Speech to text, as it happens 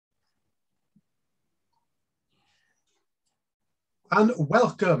And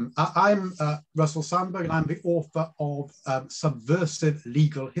welcome. I'm Russell Sandberg, and I'm the author of Subversive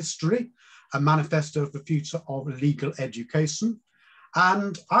Legal History, a manifesto for the future of legal education.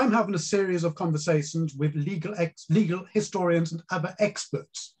 And I'm having a series of conversations with legal historians and other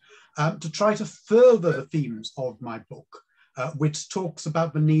experts to try to further the themes of my book, which talks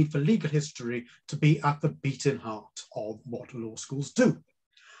about the need for legal history to be at the beating heart of what law schools do.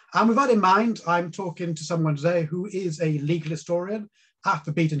 And with that in mind, I'm talking to someone today who is a legal historian at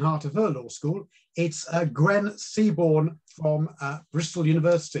the beating heart of her law school. It's Gwen Seabourne from Bristol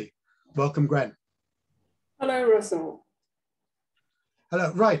University. Welcome, Gwen. Hello, Russell.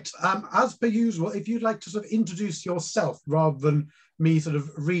 Hello, right. As per usual, if you'd like to sort of introduce yourself rather than me sort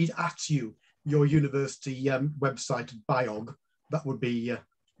of read at you your university website biog, that would be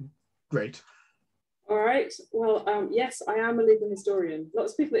great. All right. Well, yes, I am a legal historian.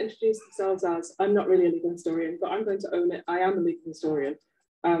 Lots of people introduce themselves as, I'm not really a legal historian, but I'm going to own it. I am a legal historian.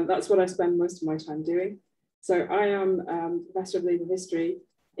 That's what I spend most of my time doing. So I am Professor of Legal History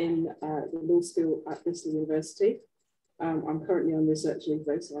in the law school at Bristol University. I'm currently on research leave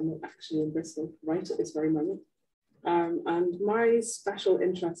though, so I'm not actually in Bristol right at this very moment. And my special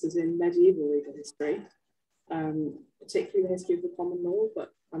interest is in medieval legal history, particularly the history of the common law,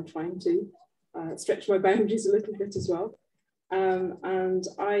 but I'm trying to stretch my boundaries a little bit as well. And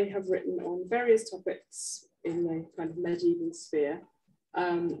I have written on various topics in the kind of medieval sphere.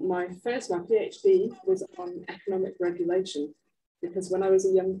 My PhD was on economic regulation, because when I was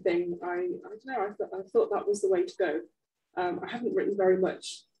a young thing, I don't know, I thought that was the way to go. I haven't written very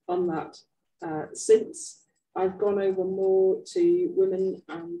much on that since. I've gone over more to women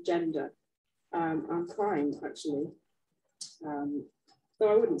and gender and crime, actually.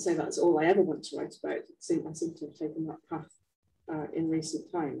 Though I wouldn't say that's all I ever want to write about. I seem to have taken that path in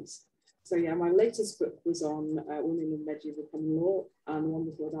recent times. So yeah, my latest book was on women in medieval common law, and the one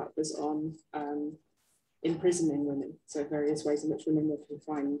before that was on imprisoning women. So various ways in which women were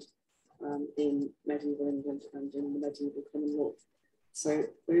confined in medieval England and in the medieval common law. So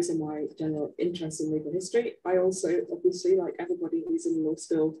those are my general interests in legal history. I also, obviously, like everybody who's in law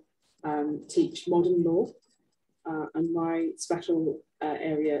school, teach modern law. And my special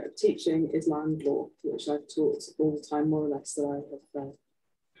area of teaching is land law, which I've taught all the time, more or less, that I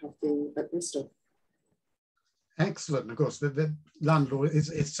have been at Bristol. Excellent. Of course, the land law is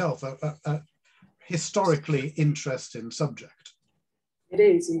itself a historically interesting subject. It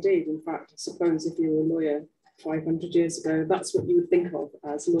is indeed. In fact, I suppose if you were a lawyer 500 years ago, that's what you would think of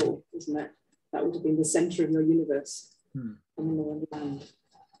as law, isn't it? That would have been the centre of your universe, common law and land.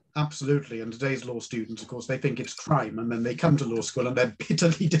 Absolutely. And today's law students, of course, they think it's crime, and then they come to law school and they're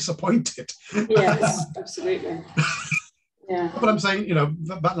bitterly disappointed. Yes, absolutely. Yeah. But I'm saying, you know,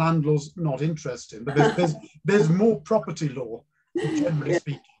 that land law's not interesting, but there's more property law, generally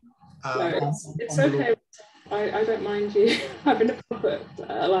speaking. No, it's okay. I don't mind you having a proper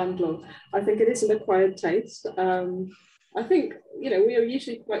land law. I think it is an acquired taste. I think, you know, we are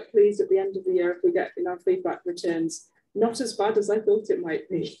usually quite pleased at the end of the year if we get our feedback returns. Not as bad as I thought it might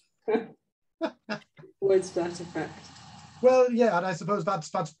be. Words to that effect. Well, yeah, and I suppose that's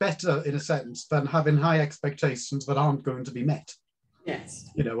better in a sense than having high expectations that aren't going to be met. Yes.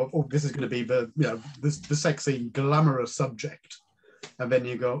 You know, oh, this is going to be the sexy, glamorous subject, and then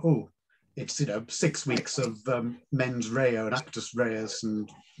you go, oh, it's 6 weeks of mens rea and actus reus,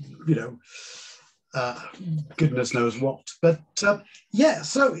 and goodness knows what. But yeah,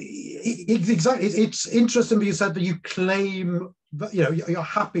 so exactly, it's interesting that you said that you claim that you're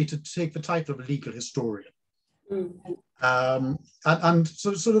happy to take the title of legal historian. And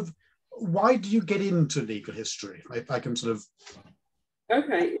so sort of, why do you get into legal history? I can sort of.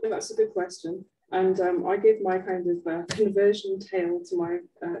 Okay, that's a good question. And I give my kind of conversion tale to my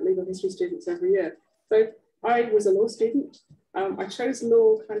legal history students every year. So I was a law student. I chose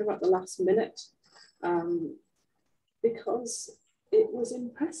law kind of at the last minute because it was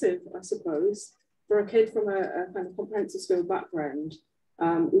impressive, I suppose, for a kid from a kind of comprehensive school background.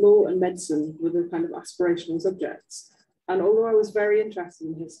 Law and medicine were the kind of aspirational subjects. And although I was very interested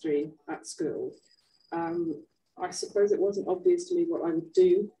in history at school, I suppose it wasn't obvious to me what I would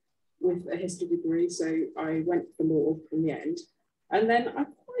do with a history degree, so I went for law in the end. And then I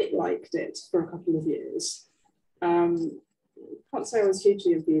quite liked it for a couple of years. Can't say I was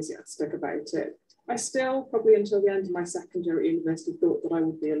hugely enthusiastic about it. I still, probably until the end of my second year at university, thought that I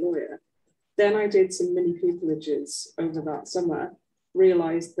would be a lawyer. Then I did some mini pupilages over that summer,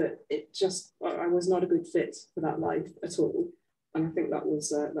 realised that I was not a good fit for that life at all. And I think that was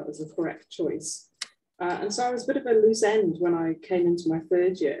the correct choice. And so I was a bit of a loose end when I came into my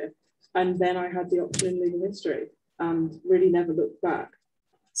third year. And then I had the option in legal history. and really never looked back.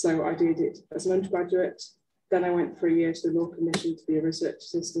 So I did it as an undergraduate. Then I went for a year to the Law Commission to be a research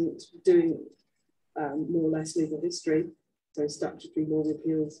assistant, doing more or less legal history, so statutory law,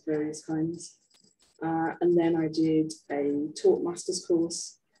 appeals, various kinds. And then I did a taught master's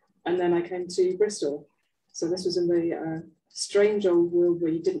course, and then I came to Bristol. So this was in the strange old world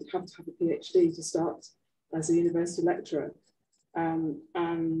where you didn't have to have a PhD to start as a university lecturer.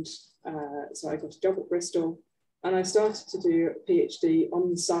 So I got a job at Bristol, and I started to do a PhD on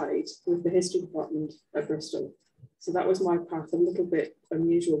the side with the history department at Bristol. So that was my path, a little bit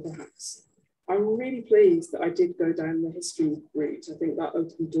unusual perhaps. I'm really pleased that I did go down the history route. I think that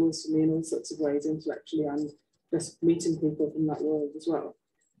opened doors for me in all sorts of ways, intellectually and just meeting people from that world as well.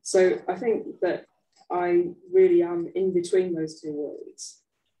 So I think that I really am in between those two worlds,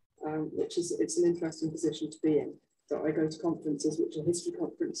 which is, it's an interesting position to be in. So I go to conferences which are history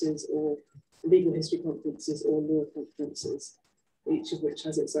conferences or legal history conferences or law conferences, each of which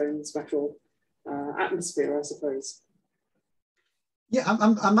has its own special atmosphere, I suppose. Yeah,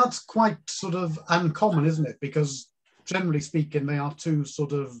 and that's quite sort of uncommon, isn't it? Because generally speaking, they are two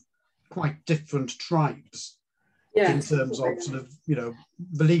sort of quite different tribes in terms of sort of, you know,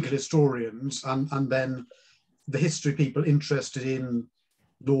 the legal historians and then the history people interested in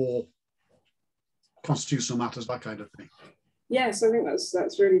law, constitutional matters, that kind of thing. Yes, I think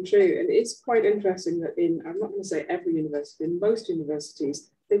that's really true. And it's quite interesting that in, I'm not going to say every university, in most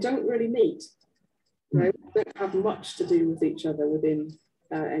universities, they don't really meet. They don't have much to do with each other within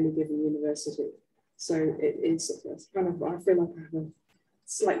any given university. So it is kind of, I feel like I have a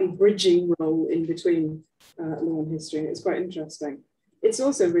slightly bridging role in between law and history, and it's quite interesting. It's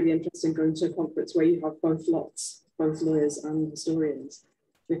also really interesting going to a conference where you have both lots, both lawyers and historians,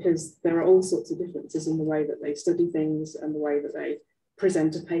 because there are all sorts of differences in the way that they study things and the way that they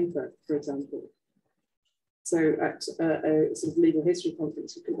present a paper, for example. So at a sort of legal history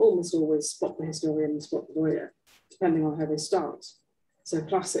conference, you can almost always spot the historian and spot the lawyer, depending on how they start. So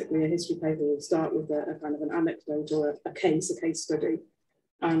classically, a history paper will start with a kind of an anecdote or a case study.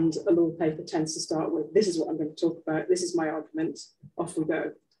 And a law paper tends to start with, this is what I'm going to talk about, this is my argument, off we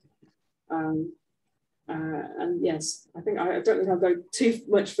go. And yes, I don't think I'll go too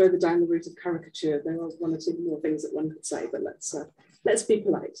much further down the route of caricature. There are one or two more things that one could say, but let's be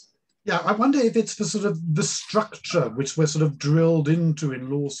polite. Yeah, I wonder if it's the sort of the structure which we're sort of drilled into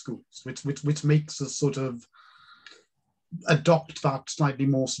in law schools, which makes us sort of adopt that slightly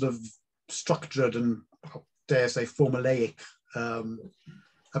more sort of structured and, dare I say, formulaic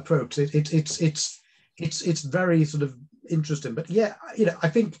approach. It's very sort of interesting. But yeah, you know, I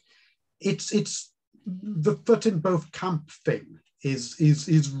think it's the foot in both camp thing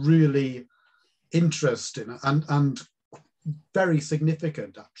is really interesting and very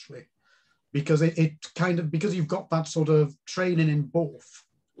significant actually, because it kind of, because you've got that sort of training in both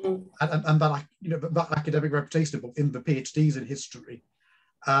and that, you know, that academic reputation in the PhDs in history,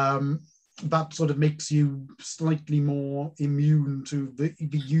 that sort of makes you slightly more immune to the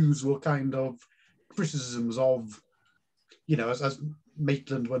usual kind of criticisms of, you know, as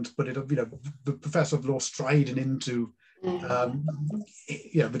Maitland once put it, you know, the professor of law striding into you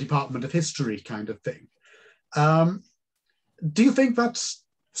know, the Department of History kind of thing. Do you think that's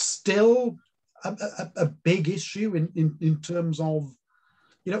still a big issue in terms of,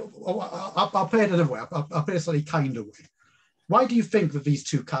 you know, I'll put it another way, I'll put it a slightly kinder way. Why do you think that these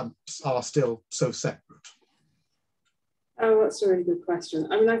two camps are still so separate? Oh, that's a really good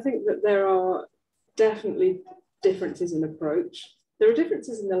question. I mean, I think that there are definitely differences in approach. There are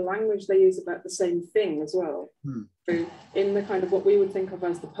differences in the language they use about the same thing as well. So in the kind of what we would think of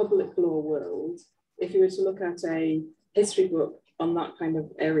as the public law world, if you were to look at a history book on that kind of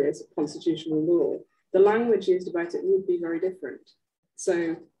areas of constitutional law, the language used about it would be very different.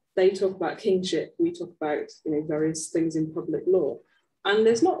 So they talk about kingship, we talk about, you know, various things in public law, and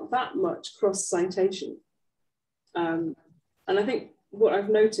there's not that much cross citation. And I think what I've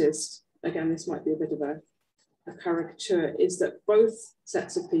noticed, again, this might be a bit of a caricature, is that both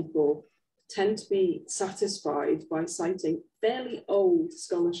sets of people tend to be satisfied by citing fairly old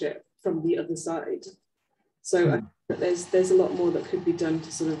scholarship from the other side. So there's a lot more that could be done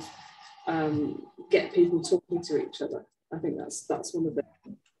to sort of get people talking to each other. I think that's one of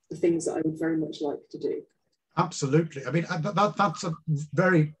the things that I would very much like to do. Absolutely. I mean, that's a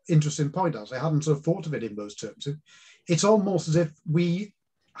very interesting point, as I hadn't sort of thought of it in those terms. It's almost as if we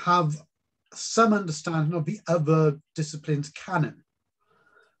have some understanding of the other discipline's canon.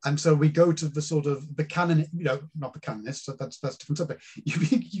 And so we go to the sort of the canon, you know, not the canonists, so that's a different subject.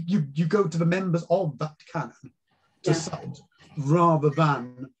 You go to the members of that canon to cite, rather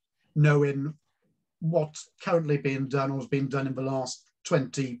than knowing what's currently being done or has been done in the last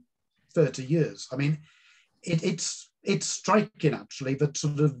 20, 30 years. I mean, it's striking actually that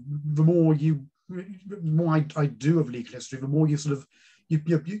sort of the more I do of legal history, the more you sort of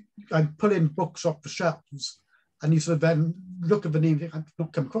I pull in books off the shelves, and you sort of then look at the name. I've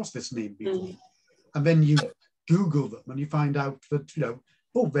not come across this name before, and then you Google them and you find out that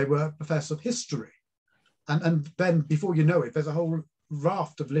oh, they were a professor of history, and then before you know it, there's a whole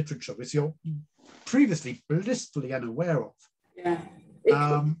raft of literature which you're previously blissfully unaware of. Yeah.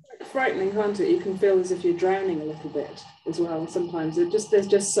 It's frightening, can't it? You can feel as if you're drowning a little bit as well. Sometimes there's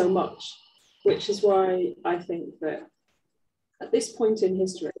just so much, which is why I think that at this point in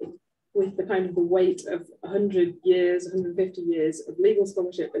history, with the kind of the weight of 100 years, 150 years of legal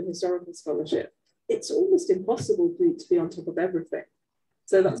scholarship and historical scholarship, it's almost impossible to be on top of everything.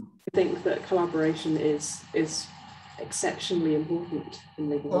 So that's, I think that collaboration is exceptionally important in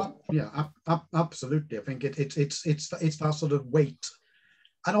legal. Well, yeah, absolutely. I think it's that sort of weight.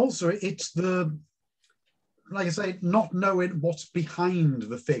 And also it's the, like I say, not knowing what's behind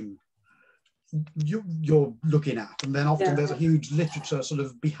the thing you're looking at, and then often there's a huge literature sort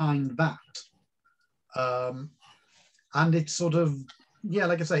of behind that, and it's sort of, yeah,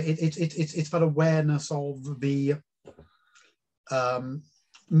 like I say, it's that awareness of the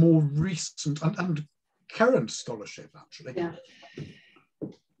more recent and current scholarship actually,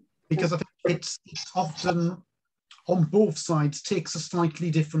 because I think it's often on both sides takes a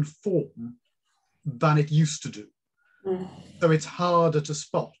slightly different form than it used to do, so it's harder to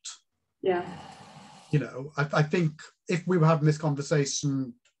spot. Yeah. I think if we were having this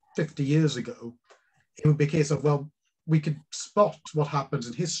conversation 50 years ago, it would be a case of, well, we could spot what happens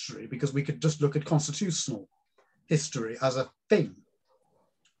in history because we could just look at constitutional history as a thing.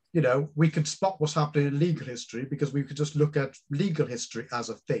 We could spot what's happening in legal history because we could just look at legal history as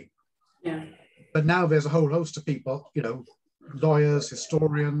a thing. Yeah. But now there's a whole host of people, lawyers,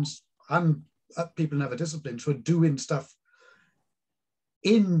 historians, and people in other disciplines who are doing stuff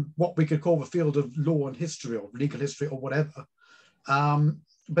in what we could call the field of law and history or legal history or whatever,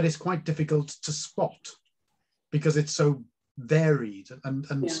 but it's quite difficult to spot because it's so varied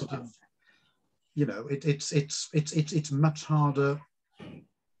and sort of, it's much harder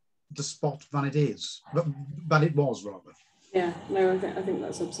to spot than it is, than it was rather. Yeah, no, I think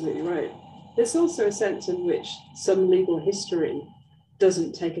that's absolutely right. There's also a sense in which some legal history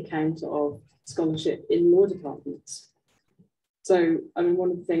doesn't take account of scholarship in law departments. So, I mean, one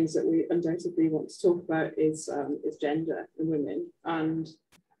of the things that we undoubtedly want to talk about is gender and women. And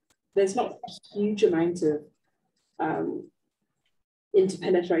there's not a huge amount of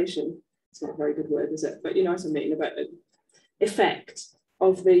interpenetration. It's not a very good word, is it? But you know what I mean, about the effect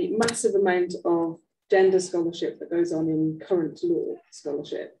of the massive amount of gender scholarship that goes on in current law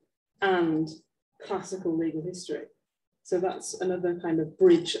scholarship and classical legal history. So that's another kind of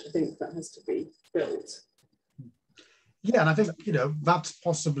bridge, I think, that has to be built. Yeah, and I think, that's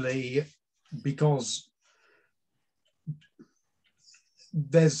possibly because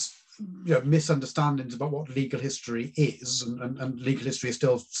there's misunderstandings about what legal history is, and legal history is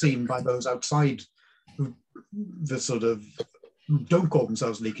still seen by those outside the sort of, who don't call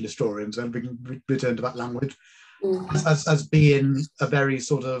themselves legal historians, and we can return to that language, as being a very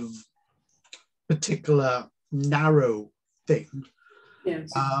sort of particular, narrow thing.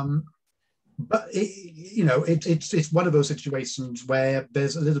 Yes. But it's one of those situations where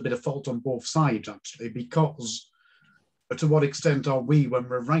there's a little bit of fault on both sides actually, because to what extent are we, when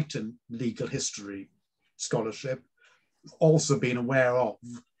we're writing legal history scholarship, also being aware of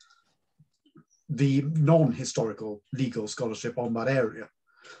the non-historical legal scholarship on that area?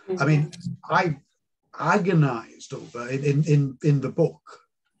 I mean, I agonized over in the book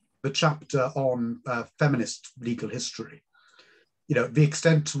the chapter on feminist legal history. The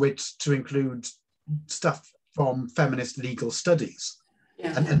extent to which to include stuff from feminist legal studies,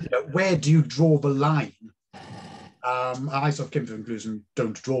 and where do you draw the line? I sort of came to the conclusion: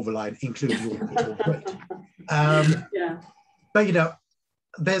 don't draw the line, include your great. But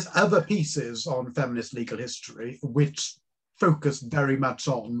there's other pieces on feminist legal history which focus very much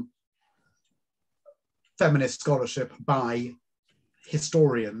on feminist scholarship by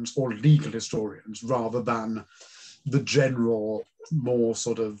historians or legal historians rather than the general, more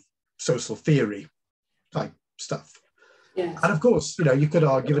sort of social theory type stuff. Yes. And of course, you could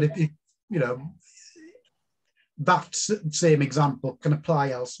argue that if that same example can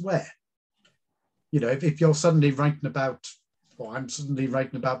apply elsewhere. If you're suddenly writing about, or I'm suddenly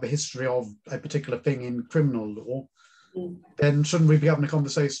writing about the history of a particular thing in criminal law, then shouldn't we be having a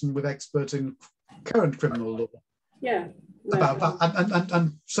conversation with experts in current criminal law? Yeah. About that,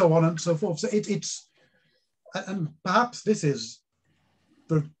 and so on and so forth. So it's and perhaps this is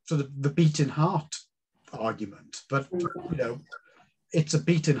the sort of the beating heart argument, but you know, it's a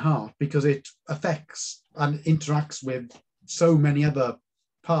beating heart because it affects and interacts with so many other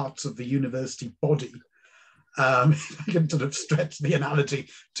parts of the university body. If I can sort of stretch the analogy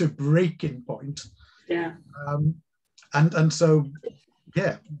to breaking point. Yeah. And so,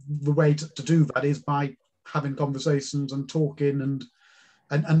 yeah, the way to do that is by having conversations and talking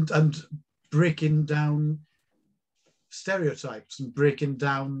and breaking down stereotypes and breaking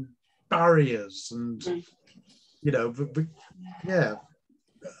down barriers and, you know, yeah.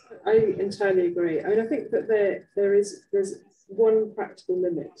 I entirely agree. I mean, I think that there's one practical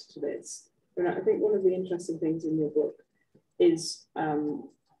limit to this. And I think one of the interesting things in your book is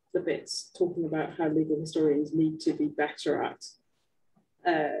the bits talking about how legal historians need to be better at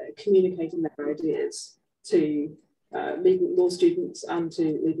communicating their ideas to legal law students and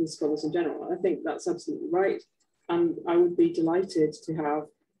to legal scholars in general. I think that's absolutely right. And I would be delighted to have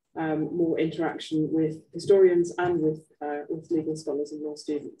more interaction with historians and with legal scholars and law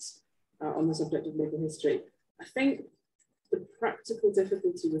students on the subject of legal history. I think the practical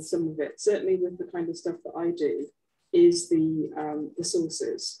difficulty with some of it, certainly with the kind of stuff that I do, is the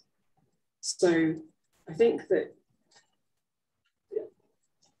sources. So I think that,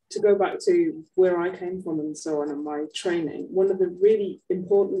 to go back to where I came from and so on and my training, one of the really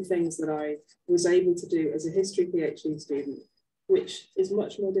important things that I was able to do as a history PhD student, which is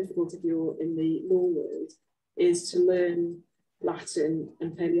much more difficult if you're in the law world, is to learn Latin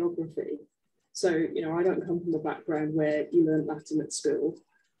and paleography. So, you know, I don't come from a background where you learn Latin at school,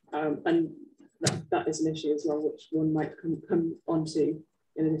 and that is an issue as well, which one might come onto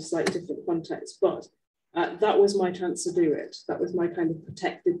in a slightly different context. But that was my chance to do it. That was my kind of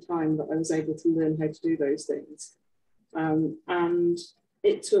protected time that I was able to learn how to do those things. And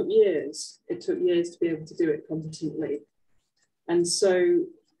it took years. It took years to be able to do it competently. And so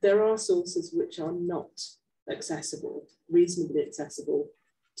there are sources which are not accessible, reasonably accessible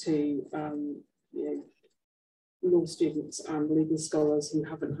to you know, law students and legal scholars who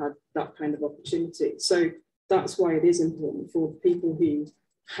haven't had that kind of opportunity. So that's why it is important for people who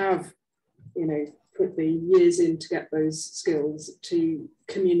have, you know, put the years in to get those skills to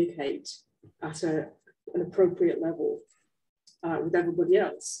communicate at an appropriate level with everybody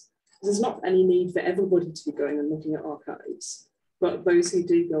else. There's not any need for everybody to be going and looking at archives, but those who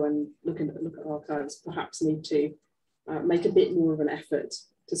do go and look at archives perhaps need to make a bit more of an effort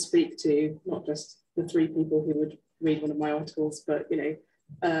to speak to not just the 3 people who would read one of my articles, but, you know,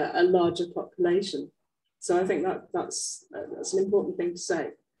 a larger population. So I think that's an important thing to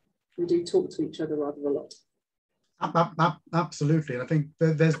say. We do talk to each other rather a lot. Absolutely, and I think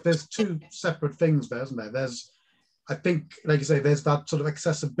there's 2 separate things there, isn't there? There's, I think, like you say, there's that sort of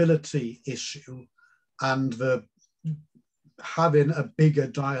accessibility issue, and the having a bigger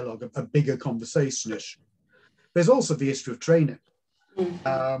dialogue, a bigger conversation issue. There's also the issue of training,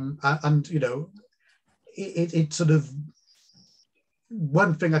 and you know, it sort of,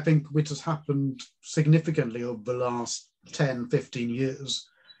 one thing I think which has happened significantly over the last 10, 15 years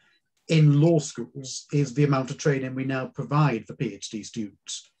in law schools is the amount of training we now provide for PhD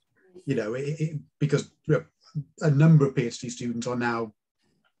students. You know, because a number of PhD students are now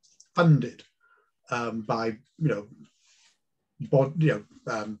funded by, you know,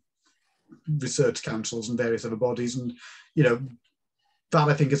 research councils and various other bodies, and you know, that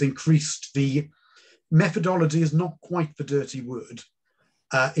I think has increased the methodology. Is not quite the dirty word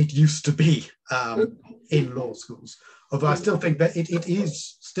it used to be in law schools. Although I still think that it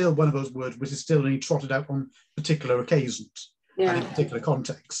is still one of those words which is still only trotted out on particular occasions and in particular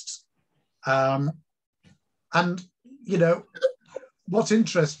contexts. And, you know, what's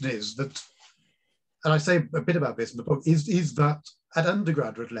interesting is that, and I say a bit about this in the book, is that at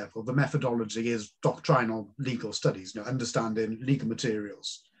undergraduate level, the methodology is doctrinal legal studies, you know, understanding legal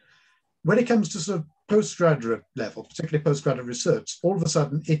materials. When it comes to sort of postgraduate level, particularly postgraduate research, all of a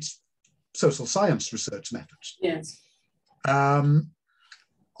sudden it's social science research methods. Yes.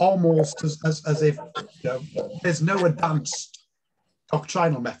 Almost as if, you know, there's no advanced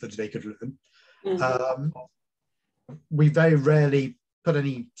doctrinal methods they could learn. We very rarely put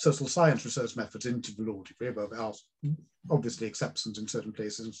any social science research methods into the law degree, but there are obviously exceptions in certain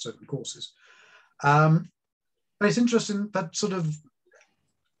places and certain courses. But it's interesting that sort of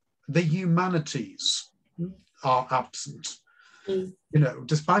the humanities are absent. You know,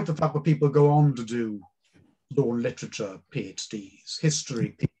 despite the fact that people go on to do law and literature PhDs,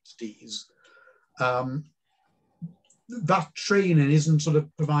 history PhDs, that training isn't sort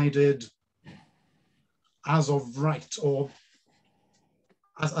of provided as of right or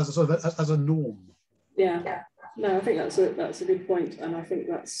as a sort of as a norm. Yeah. No, I think that's a good point, and I think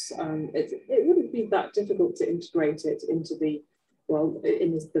that's it wouldn't be that difficult to integrate it into the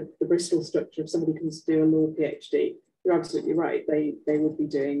Bristol structure. If somebody comes to do a law PhD, you're absolutely right. They would be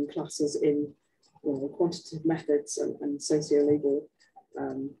doing classes in quantitative methods and socio-legal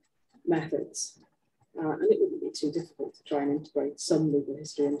methods, and it wouldn't be too difficult to try and integrate some legal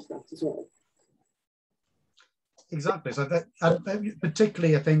history into that as well. Exactly. So that,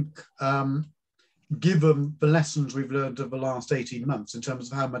 particularly, I think, given the lessons we've learned over the last 18 months in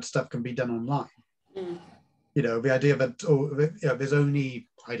terms of how much stuff can be done online, the idea that there's only,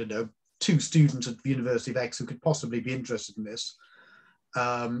 I don't know, 2 students at the University of X who could possibly be interested in this.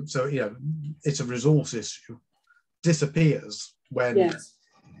 So, it's a resource issue, disappears when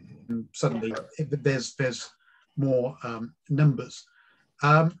suddenly there's more numbers.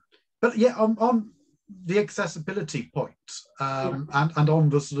 But yeah, on the accessibility point, and on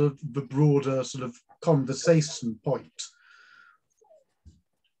the sort of the broader sort of conversation point,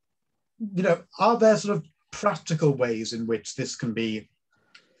 are there sort of practical ways in which this can be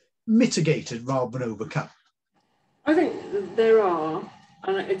mitigated rather than overcome? I think there are,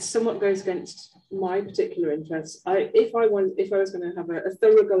 and it somewhat goes against my particular interests. If I was going to have a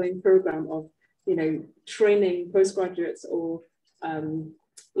thoroughgoing program of training postgraduates or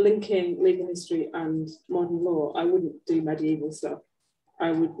linking legal history and modern law, I wouldn't do medieval stuff.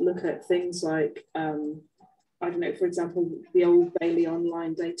 I would look at things like, I don't know, for example, the Old Bailey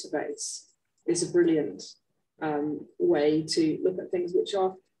online database is a brilliant way to look at things which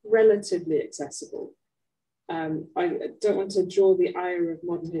are relatively accessible. I don't want to draw the ire of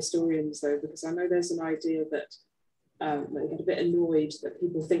modern historians, though, because I know there's an idea that they get a bit annoyed that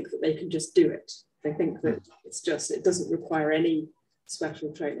people think that they can just do it. They think that it doesn't require any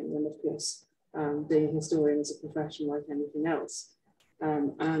special training, and of course being a historian is a profession like anything else,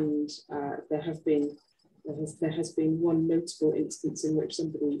 there has been one notable instance in which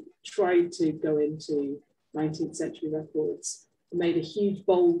somebody tried to go into 19th century records and made a huge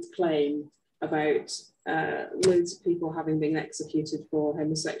bold claim about loads of people having been executed for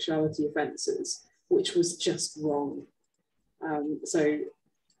homosexuality offences, which was just wrong. So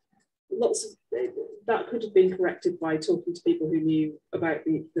lots of that could have been corrected by talking to people who knew about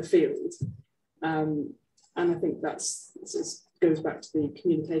the field, and I think this goes back to the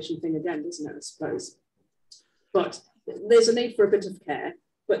communication thing again, doesn't it? I suppose. But there's a need for a bit of care,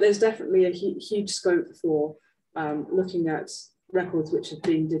 but there's definitely a huge scope for looking at records which have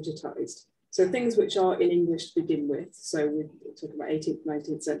been digitised. So things which are in English to begin with. So we're talking about 18th,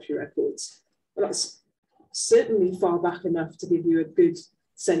 19th century records. Well, that's certainly far back enough to give you a good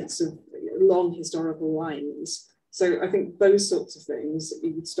sense of long historical lines. So I think those sorts of things that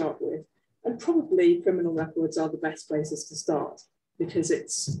you would start with, and probably criminal records are the best places to start because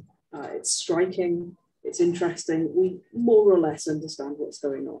it's striking, it's interesting. We more or less understand what's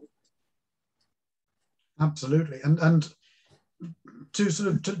going on. Absolutely, and to sort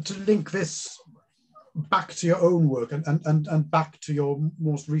of to link this back to your own work and back to your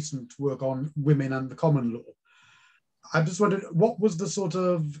most recent work on women and the common law, I just wondered what was the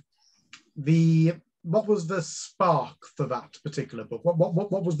spark for that particular book?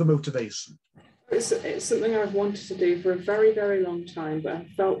 What was the motivation? It's something I've wanted to do for a very, very long time, but I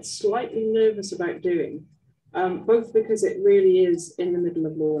felt slightly nervous about doing, both because it really is in the middle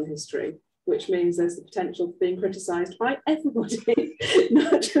of law and history, which means there's the potential for being criticised by everybody,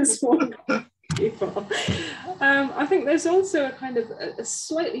 not just one people. I think there's also a kind of a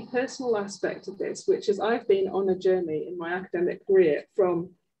slightly personal aspect of this, which is I've been on a journey in my academic career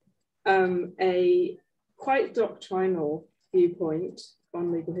from a quite doctrinal viewpoint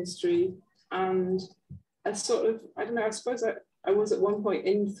on legal history and a sort of, I don't know, I suppose I was at one point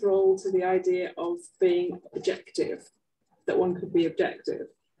enthralled to the idea of being objective, that one could be objective.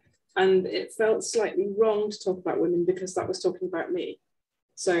 And it felt slightly wrong to talk about women because that was talking about me.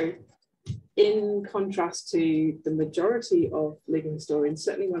 So in contrast to the majority of legal historians,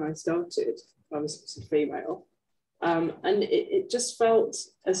 certainly when I started, I was a female, and it just felt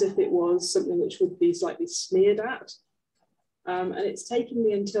as if it was something which would be slightly sneered at. And it's taken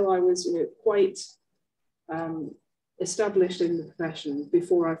me until I was quite established in the profession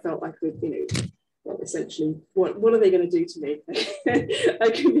before I felt I could, well, essentially, what are they going to do to me? I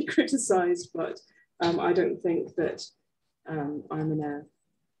can be criticised, but I don't think that I'm in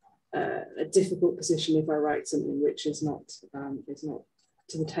a difficult position if I write something which is not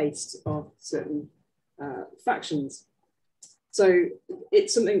to the taste of certain factions. So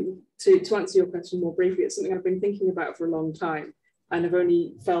it's something, to answer your question more briefly, it's something I've been thinking about for a long time, and I've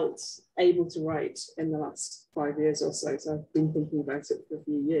only felt able to write in the last 5 years or so. So I've been thinking about it for a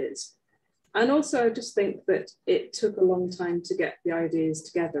few years. And also I just think that it took a long time to get the ideas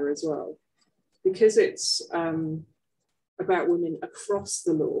together as well, because it's about women across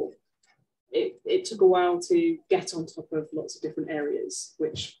the law. It took a while to get on top of lots of different areas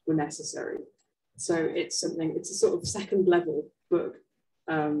which were necessary. So it's a sort of second level book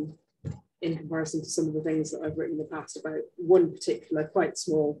in comparison to some of the things that I've written in the past about one particular, quite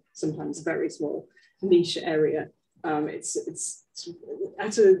small, sometimes very small niche area. It's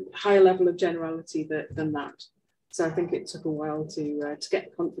at a higher level of generality than that. So I think it took a while to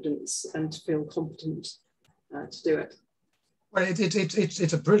get confidence and to feel competent to do it. Well,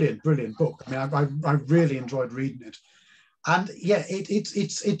 it's a brilliant book. I mean, I really enjoyed reading it, and yeah,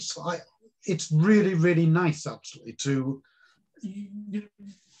 it's really, really nice actually to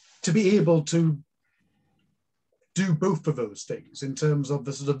be able to do both of those things in terms of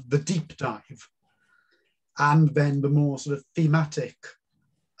the sort of the deep dive, and then the more sort of thematic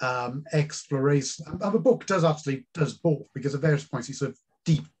exploration. And the book does both, because at various points you sort of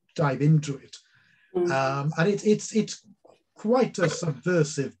deep dive into it, and it's quite a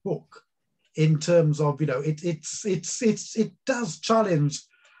subversive book in terms of, you know, it does challenge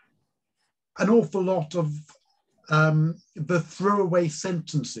an awful lot of the throwaway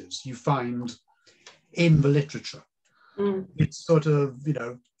sentences you find in the literature. It sort of, you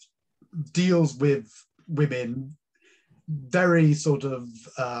know, deals with women very sort of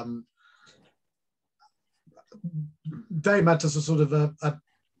very much as a sort of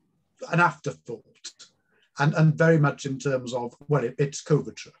an afterthought, and very much in terms of, well, it's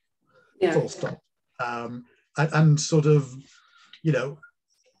coverture, full stop. And sort of, you know,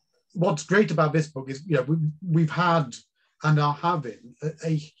 what's great about this book is, you know, we've had and are having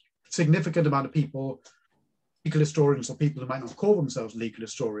a significant amount of people, legal historians or people who might not call themselves legal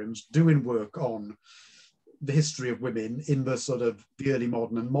historians, doing work on the history of women in the sort of the early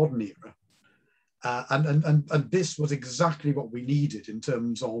modern and modern era. And this was exactly what we needed in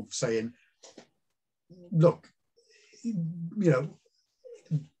terms of saying, look, you know,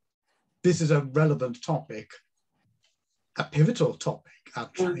 this is a relevant topic, a pivotal topic,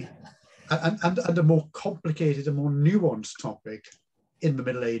 actually, and a more complicated and more nuanced topic in the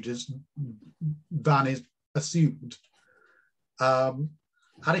Middle Ages than is assumed. And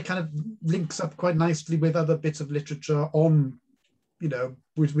it kind of links up quite nicely with other bits of literature on, you know,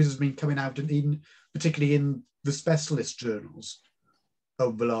 which has been coming out particularly in the specialist journals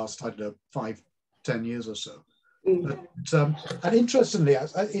over the last, I don't know, 5-10 years or so. But, and interestingly,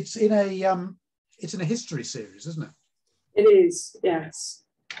 it's in a history series, isn't it? It is, yes.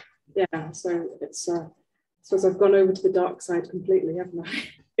 Yeah, so it's I suppose I've gone over to the dark side completely, haven't I?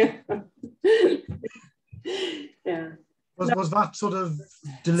 Yeah. Was that sort of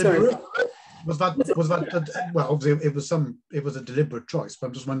deliberate? Sorry. Was that well, obviously it was a deliberate choice, but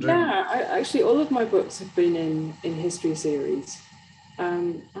I'm just wondering. Yeah, actually all of my books have been in history series.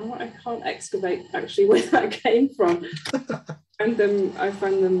 I can't excavate actually where that came from. And I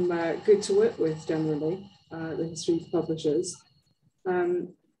find them good to work with generally, the history publishers.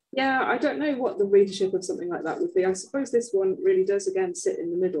 Yeah, I don't know what the readership of something like that would be. I suppose this one really does again sit in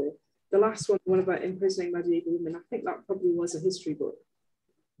the middle. The last one about imprisoning medieval women, I think that probably was a history book.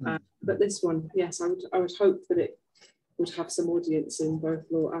 But this one, yes, I would hope that it would have some audience in both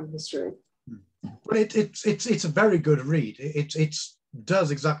law and history. Well, it's a very good read. It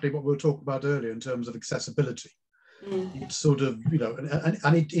does exactly what we were talking about earlier in terms of accessibility. It's sort of, you know,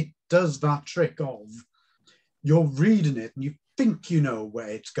 and it does that trick of, you're reading it and you think you know where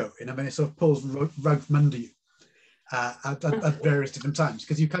it's going. I mean, it sort of pulls rug from under you at various different times,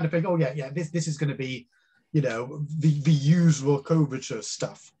 because you kind of think, oh yeah, this is going to be, you know, the usual coverture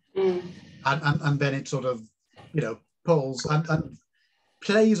stuff, and then it sort of, you know, pulls and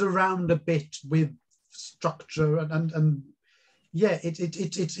plays around a bit with structure and yeah, it's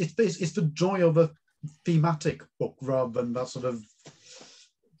the joy of a thematic book rather than that sort of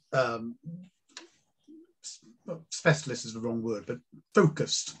specialist is the wrong word, but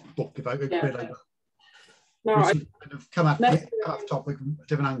focused book, if I could put it like that. No, I kind of come at the topic from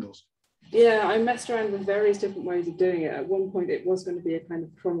different angles. Yeah, I messed around with various different ways of doing it. At one point, it was going to be a kind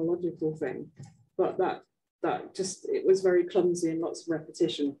of chronological thing, but that just, it was very clumsy and lots of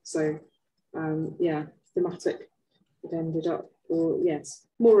repetition. So, yeah, thematic. It ended up, or yes,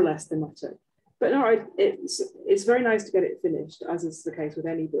 more or less thematic. But no, it's very nice to get it finished, as is the case with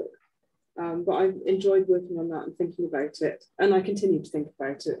any book. But I've enjoyed working on that and thinking about it, and I continue to think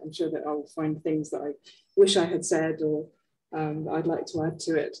about it. I'm sure that I'll find things that I wish I had said or that I'd like to add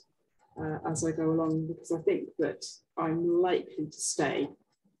to it as I go along, because I think that I'm likely to stay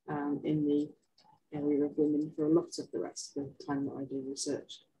in the area of women for a lot of the rest of the time that I do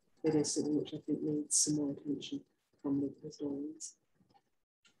research. it is something which I think needs some more attention from the historians.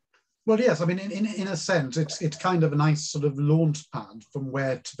 Well, yes, I mean, in a sense, it's kind of a nice sort of launch pad from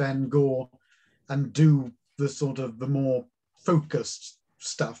where to then go and do the sort of the more focused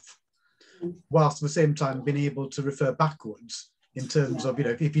stuff, whilst at the same time being able to refer backwards in terms of, you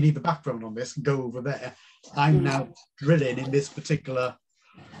know, if you need the background on this, go over there. I'm now drilling in this particular,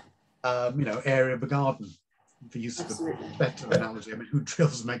 you know, area of the garden, for use of a better analogy. I mean, who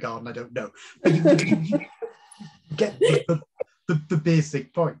drills my garden? I don't know. But you get the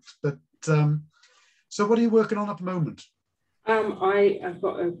basic point. But so what are you working on at the moment? I've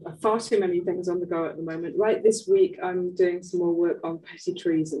got far too many things on the go at the moment. Right this week, I'm doing some more work on petty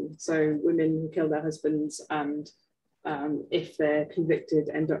treason. So women who kill their husbands and if they're convicted,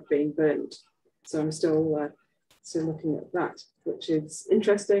 end up being burnt. So I'm still looking at that, which is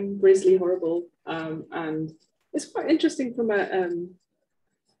interesting, grisly, horrible, and it's quite interesting from a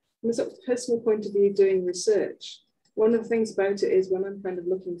sort of personal point of view doing research. One of the things about it is when I'm kind of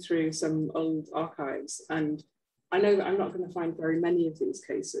looking through some old archives, and I know that I'm not going to find very many of these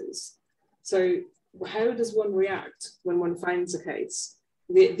cases. So how does one react when one finds a case?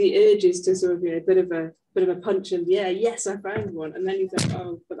 The urge is to sort of be a bit of a punch in the air. Yes, I found one, and then you think,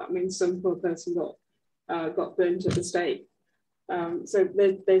 oh, but that means some poor person got burnt at the stake. So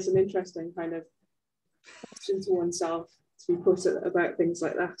there's an interesting kind of question to oneself to be put about things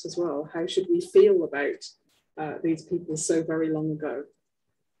like that as well. How should we feel about these people so very long ago?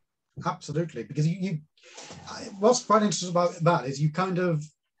 Absolutely, because what's quite interesting about that is you kind of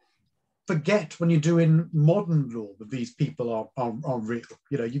forget when you're doing modern law that these people are real.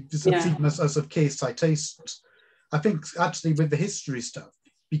 You know, you just see them as of case citations. I think actually with the history stuff,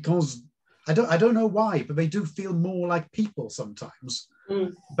 because I don't know why, but they do feel more like people sometimes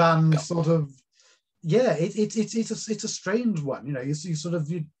than sort of, it's a strange one. You know, you sort of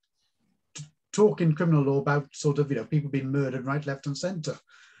you talk in criminal law about sort of, you know, people being murdered right, left, and centre,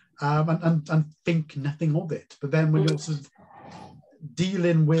 and think nothing of it. But then when you're sort of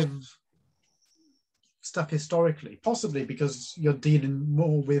dealing with stuff historically, possibly because you're dealing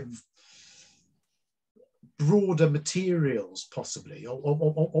more with broader materials, possibly,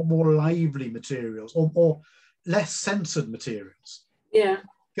 or more lively materials, or less censored materials. Yeah.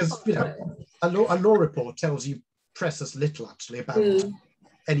 Because, you know, a law report tells you precious little actually about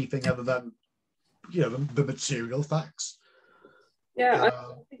anything other than, you know, the material facts. Yeah,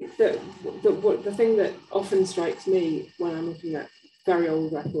 I think that the thing that often strikes me when I'm looking at very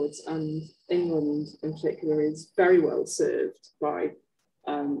old records, and England in particular is very well served by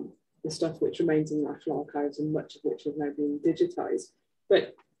the stuff which remains in the National Archives, and much of which has now been digitised.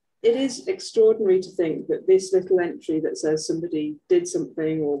 But it is extraordinary to think that this little entry that says somebody did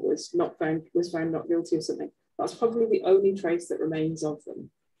something or was found not guilty of something, that's probably the only trace that remains of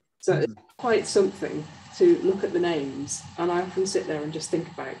them. So it's quite something to look at the names, and I often sit there and just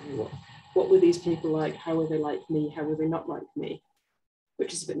think about what were these people like, how were they like me, how were they not like me,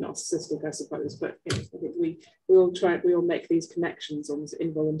 which is a bit narcissistic, I suppose, but you know, I think we all make these connections almost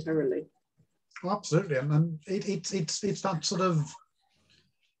involuntarily. Oh, absolutely, and it's that sort of,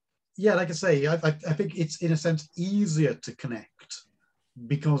 yeah, like I say, I think it's in a sense easier to connect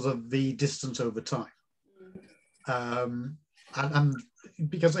because of the distance over time, and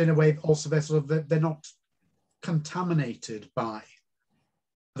because in a way also they're not contaminated by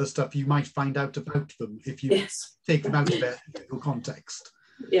the stuff you might find out about them if you take them out of their context.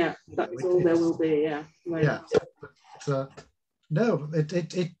 Yeah, that's all there will be. Yeah. Right. Yeah. But, no,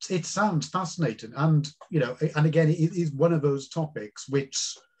 it sounds fascinating, and you know, and again, it is one of those topics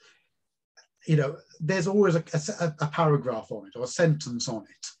which, you know, there's always a paragraph on it or a sentence on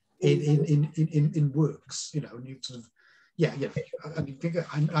it in works, you know, and you sort of,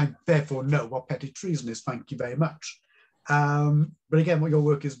 I therefore know what petty treason is. Thank you very much. But again, what your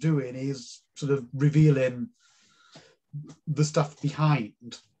work is doing is sort of revealing the stuff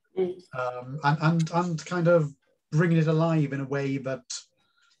behind, and kind of bringing it alive in a way that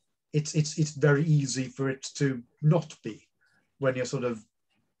it's very easy for it to not be when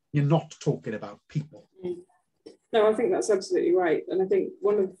you're not talking about people. No, I think that's absolutely right, and I think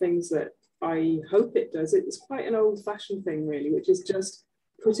one of the things that I hope it does, it's quite an old-fashioned thing really, which is just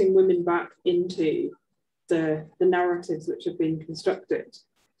putting women back into the narratives which have been constructed,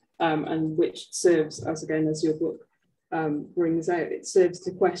 and which serves, as again, as your book brings out, it serves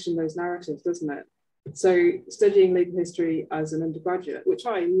to question those narratives, doesn't it? So studying legal history as an undergraduate, which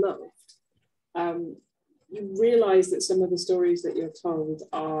I loved, you realise that some of the stories that you're told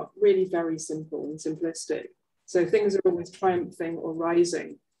are really very simple and simplistic. So things are always triumphing or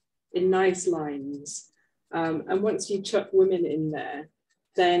rising in nice lines. And once you chuck women in there,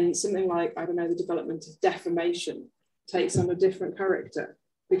 then something like, I don't know, the development of defamation takes on a different character,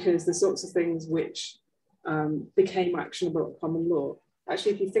 because the sorts of things which became actionable at common law,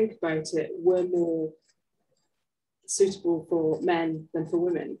 actually, if you think about it, were more suitable for men than for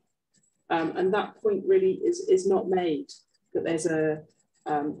women. And that point really is not made, that there's a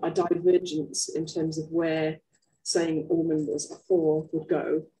divergence in terms of where saying a woman was a whore would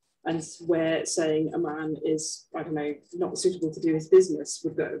go, and where saying a man is, I don't know, not suitable to do his business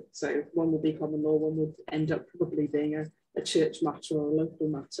would go. So one would be common law, one would end up probably being a church matter or a local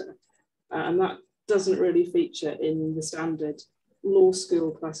matter. And that doesn't really feature in the standard law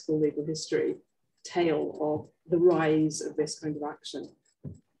school classical legal history tale of the rise of this kind of action.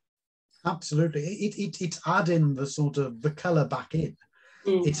 Absolutely. It's adding the sort of the colour back in.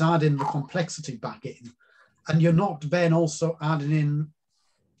 It's adding the complexity back in. And you're not then also adding in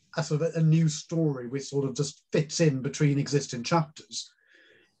a sort of a new story which sort of just fits in between existing chapters.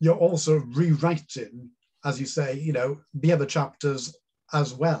 You're also rewriting, as you say, you know, the other chapters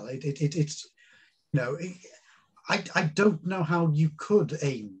as well. It's, you know, I don't know how you could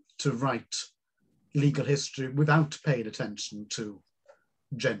aim to write legal history without paying attention to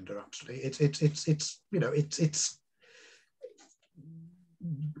gender. Actually, it's you know, it's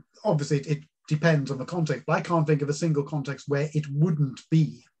obviously it depends on the context, but I can't think of a single context where it wouldn't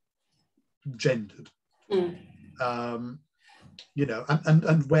be gendered. You know,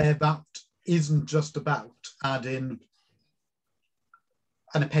 and where that isn't just about adding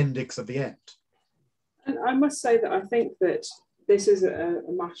an appendix at the end. And I must say that I think that this is a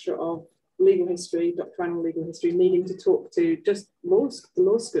matter of legal history, doctrinal legal history, needing to talk to just the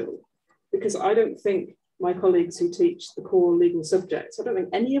law school, because I don't think my colleagues who teach the core legal subjects, I don't think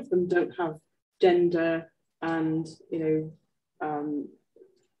any of them don't have gender and, you know,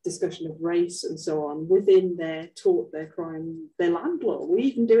 discussion of race and so on within their tort, their crime, their land law. We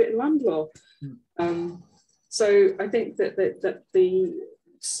even do it in land law. So I think that the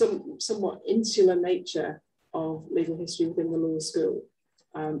somewhat insular nature of legal history within the law school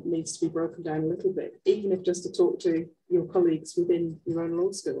needs to be broken down a little bit, even if just to talk to your colleagues within your own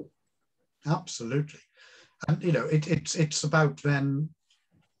law school. Absolutely. And, you know, it's about then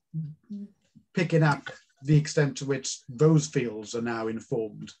picking up the extent to which those fields are now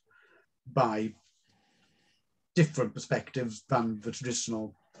informed by different perspectives than the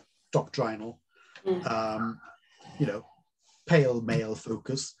traditional doctrinal, you know, pale male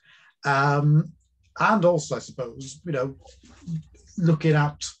focus. And also, I suppose, you know, looking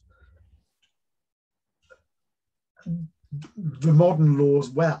at the modern law as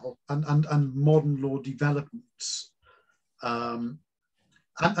well, and modern law developments, and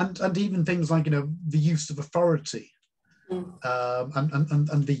even things like, you know, the use of authority,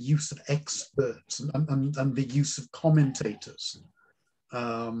 and the use of experts, and the use of commentators.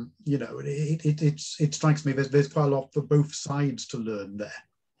 You know, it strikes me there's quite a lot for both sides to learn there.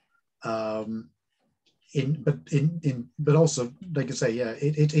 But also, like I say, yeah,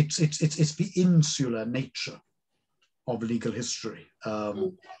 it's the insular nature of legal history,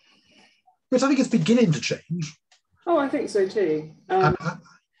 which I think is beginning to change. Oh, I think so too.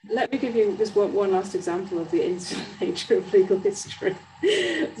 Let me give you just one last example of the insular nature of legal history.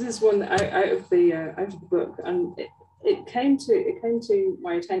 This is one out of the book, and it came to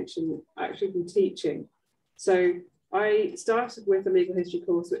my attention actually from teaching. So I started with a legal history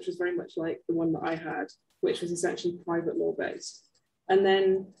course, which was very much like the one that I had, which was essentially private law based. And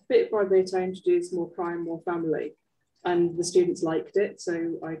then bit by bit, I introduced more crime, more family, and the students liked it.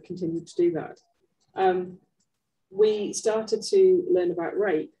 So I continued to do that. We started to learn about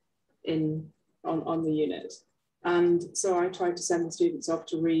rape on the unit. And so I tried to send the students off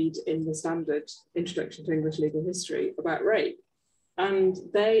to read in the standard Introduction to English Legal History about rape. And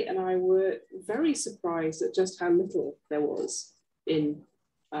they and I were very surprised at just how little there was in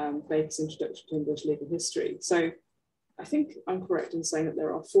Baker's Introduction to English Legal History. So I think I'm correct in saying that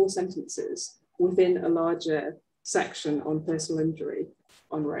there are 4 sentences within a larger section on personal injury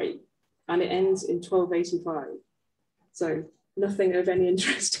on rape, and it ends in 1285. So nothing of any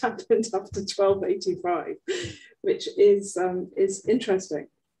interest happened after 1285, which is interesting.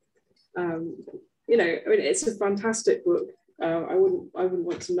 You know, I mean, it's a fantastic book. I wouldn't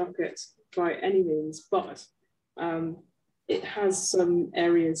want to knock it by any means, but it has some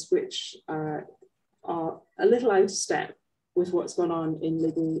areas which are a little out of step with what's gone on in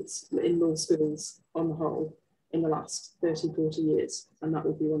law schools on the whole in the last 30, 40 years, and that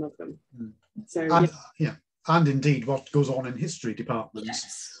would be one of them. So yeah. And indeed what goes on in history departments,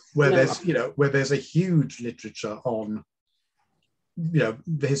 yes. where there's a huge literature on, you know,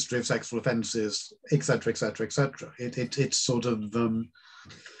 the history of sexual offences, etc., etc., etc. It's sort of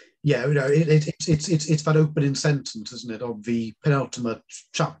Yeah, you know, it's that opening sentence, isn't it, of the penultimate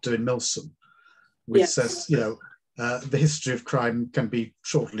chapter in Milsom, which says, you know, the history of crime can be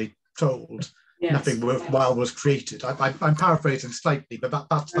shortly told. Yes. Nothing worthwhile was created. I'm paraphrasing slightly, but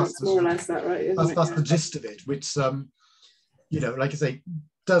that's more or less that, right? That's the gist of it, which, you know, like I say,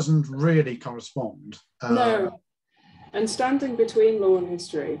 doesn't really correspond. No, and standing between law and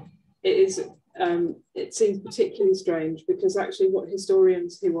history, it seems particularly strange, because actually what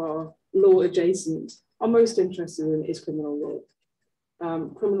historians who are law adjacent are most interested in is criminal law.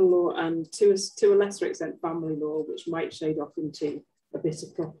 Criminal law, and to a lesser extent family law, which might shade off into a bit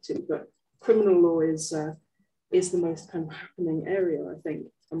of property, but criminal law is the most kind of happening area, I think,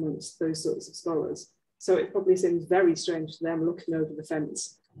 amongst those sorts of scholars. So it probably seems very strange to them looking over the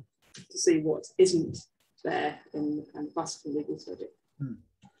fence to see what isn't there in classical legal study.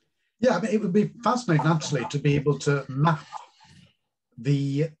 Yeah, I mean, it would be fascinating actually to be able to map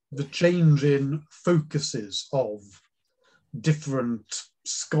the change in focuses of different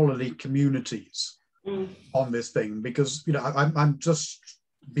scholarly communities on this thing, because, you know, I'm just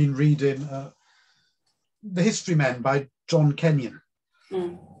been reading The History Men by John Kenyon.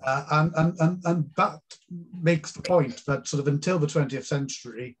 And that makes the point that sort of until the 20th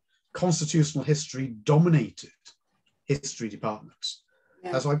century, constitutional history dominated history departments.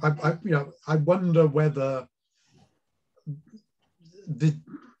 Yeah. So I wonder whether the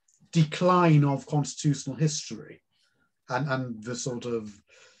decline of constitutional history and the sort of,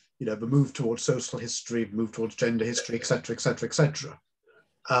 you know, the move towards social history, move towards gender history, et cetera, et cetera, et cetera,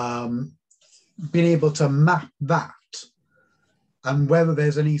 being able to map that, and whether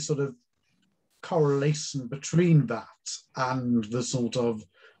there's any sort of correlation between that and the sort of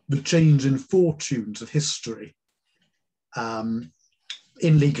the change in fortunes of history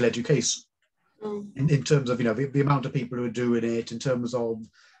in legal education, in terms of, you know, the amount of people who are doing it, in terms of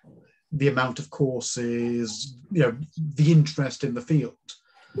the amount of courses, you know, the interest in the field.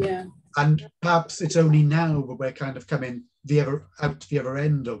 Yeah. And perhaps it's only now that we're kind of coming out the other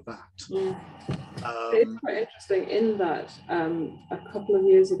end of that. It's quite interesting in that a couple of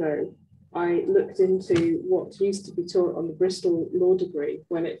years ago, I looked into what used to be taught on the Bristol law degree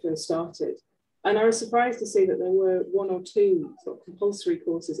when it first started. And I was surprised to see that there were one or two sort of compulsory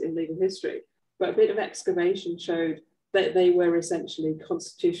courses in legal history, but a bit of excavation showed that they were essentially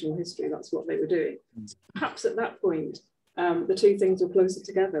constitutional history. That's what they were doing. So perhaps at that point, the two things were closer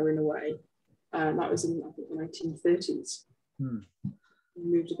together in a way. That was in, I think, the 1930s. We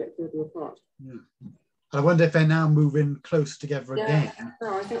moved a bit further apart. Yeah. I wonder if they're now moving close together again.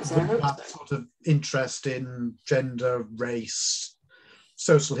 No, I think so. I hope that sort of interest in gender, race,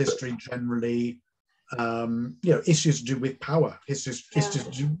 social history generally, you know, issues to do with power, issues to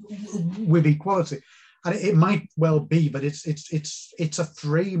do with equality. And it might well be, but it's a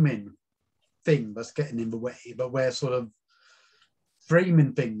framing thing that's getting in the way, but we're sort of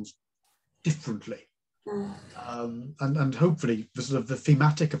framing things differently. And hopefully the sort of the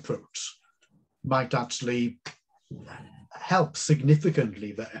thematic approach might actually help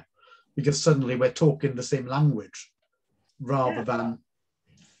significantly there, because suddenly we're talking the same language rather than,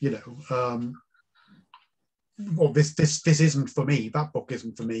 you know, well, this isn't for me, that book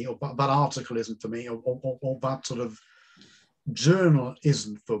isn't for me, or that article isn't for me, or that sort of journal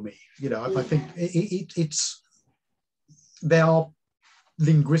isn't for me. You know, I think it's there are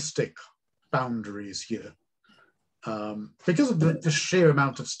linguistic boundaries here, because of the sheer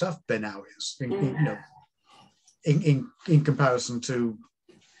amount of stuff there now is, you know, in comparison to,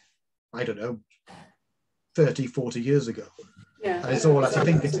 I don't know, 30, 40 years ago. Yeah, and it's all, I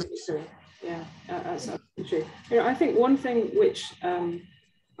think it's true. Yeah, that's absolutely true. You know, I think one thing which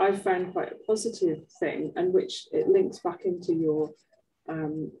I've found quite a positive thing, and which it links back into your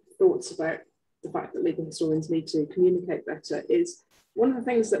thoughts about the fact that legal historians need to communicate better, is one of the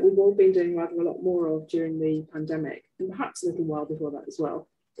things that we've all been doing rather a lot more of during the pandemic, and perhaps a little while before that as well,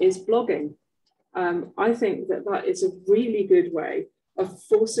 is blogging. I think that that is a really good way of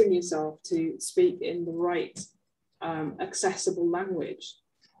forcing yourself to speak in the right accessible language.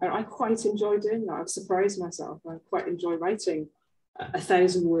 And I quite enjoy doing that. I've surprised myself. I quite enjoy writing a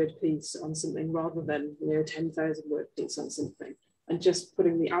 1,000-word piece on something rather than, you know, a 10,000-word piece on something, and just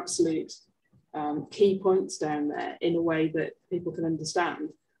putting the absolute key points down there in a way that people can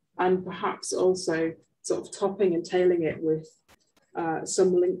understand, and perhaps also sort of topping and tailing it with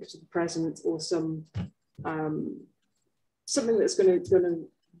some link to the present, or some something that's going to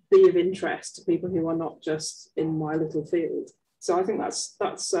be of interest to people who are not just in my little field. So I think that's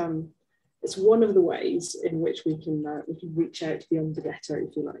it's one of the ways in which we can reach out beyond the ghetto,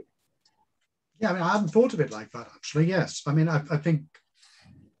 if you like. Yeah, I mean, I hadn't thought of it like that, actually. Yes, I mean, I think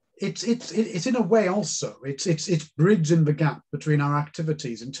it's in a way also, it's bridging the gap between our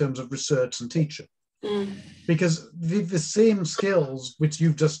activities in terms of research and teaching. Because the same skills which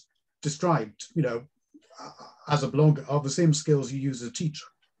you've just described, as a blogger, are the same skills you use as a teacher.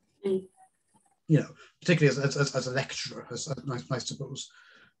 Particularly as a lecturer, I suppose.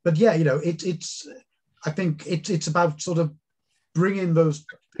 But yeah, I think it's about sort of bringing those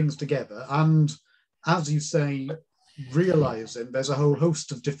things together, and as you say, realizing there's a whole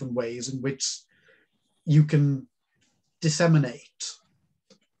host of different ways in which you can disseminate.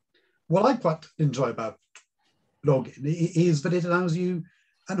 What I quite enjoy about blogging is that it allows you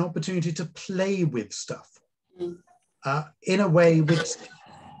an opportunity to play with stuff in a way which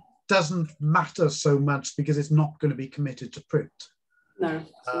doesn't matter so much because it's not going to be committed to print. No.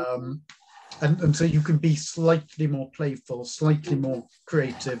 And so you can be slightly more playful, slightly more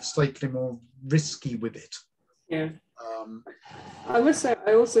creative, slightly more risky with it. Yeah. I must say,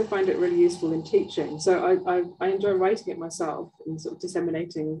 I also find it really useful in teaching. So I enjoy writing it myself and sort of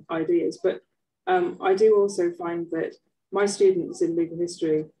disseminating ideas. But I do also find that my students in legal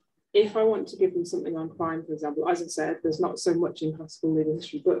history, if I want to give them something on crime, for example, as I said, there's not so much in classical legal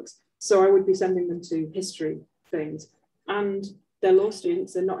history books. So I would be sending them to history things. And they're law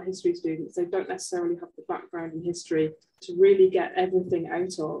students, they're not history students. They don't necessarily have the background in history to really get everything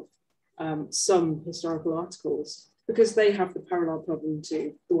out of some historical articles, because they have the parallel problem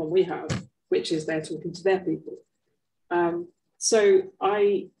to the one we have, which is they're talking to their people. So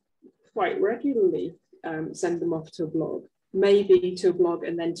I quite regularly send them off to a blog, maybe to a blog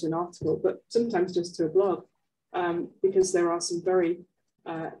and then to an article, but sometimes just to a blog, because there are some very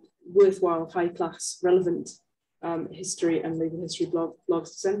worthwhile, high-class, relevant history and legal history blogs to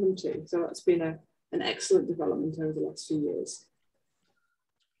send them to. So that's been an excellent development over the last few years.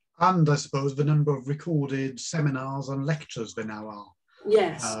 And I suppose the number of recorded seminars and lectures there now are.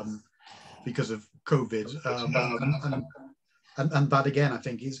 Yes. Because of COVID. And that again, I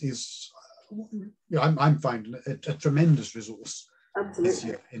think is I'm finding a tremendous resource. Absolutely. This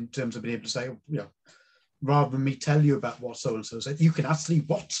year in terms of being able to say, rather than me tell you about what so-and-so said, you can actually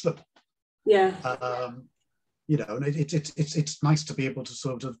watch them. Yeah. And it's nice to be able to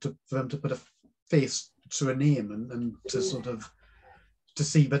sort of for them to put a face to a name and to sort of to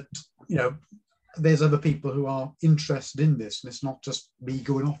see that there's other people who are interested in this, and it's not just me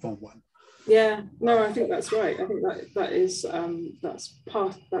going off on one. Yeah, no, I think that's right. I think that is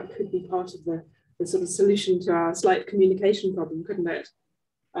that could be part of the sort of solution to our slight communication problem, couldn't it?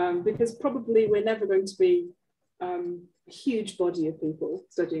 Because probably we're never going to be a huge body of people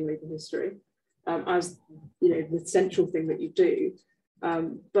studying legal history as the central thing that you do.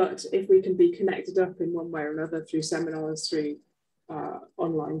 But if we can be connected up in one way or another through seminars, through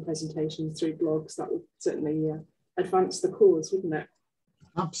online presentations, through blogs, that would certainly advance the cause, wouldn't it?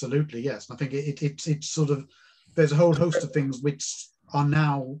 Absolutely, yes. I think it's sort of, there's a whole host of things which are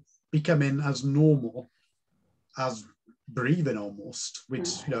now becoming as normal as breathing almost, which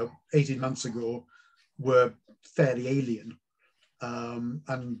 18 months ago were fairly alien.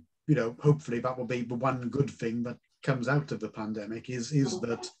 And hopefully that will be the one good thing that comes out of the pandemic is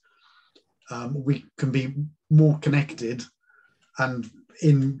that we can be more connected and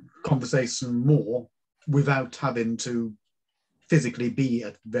in conversation more without having to physically be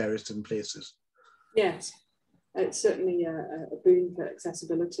at various different places. Yes, it's certainly a boon for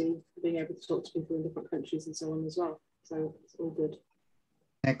accessibility, being able to talk to people in different countries and so on as well. So it's all good.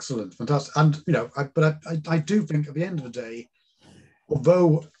 Excellent, fantastic. And I do think at the end of the day,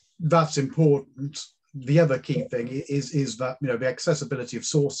 although that's important, the other key thing is that the accessibility of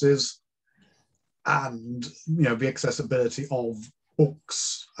sources and the accessibility of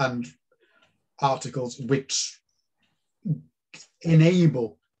books and articles which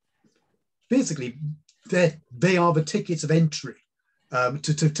enable, basically they are the tickets of entry,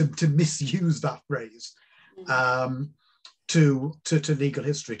 to misuse that phrase, to legal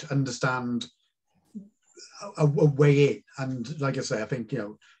history, to understand a way in. And like I say, I think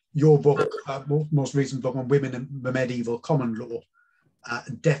your book, most recent book on women in the medieval common law,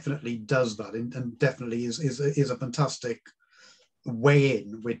 definitely does that, and definitely is a fantastic way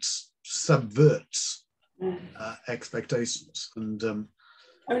in which subverts expectations. And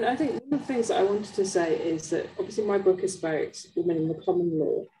I mean, I think one of the things that I wanted to say is that obviously my book is about women in the common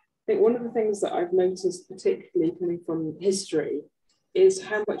law. I think one of the things that I've noticed, particularly coming from history, is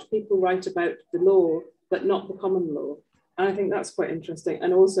how much people write about the law but not the common law. And I think that's quite interesting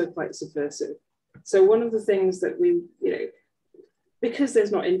and also quite subversive. So one of the things that we, because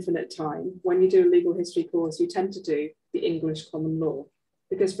there's not infinite time, when you do a legal history course, you tend to do the English common law,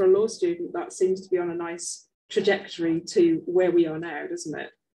 because for a law student, that seems to be on a nice trajectory to where we are now, doesn't it?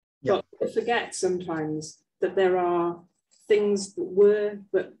 but we forget sometimes that there are things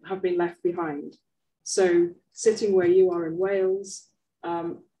that have been left behind. So sitting where you are in Wales,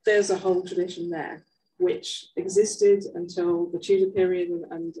 there's a whole tradition there which existed until the Tudor period,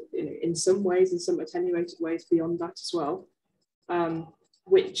 and in some ways, in some attenuated ways beyond that as well,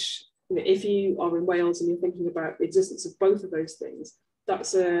 which, if you are in Wales and you're thinking about the existence of both of those things,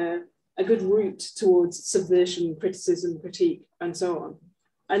 that's a good route towards subversion, criticism, critique, and so on.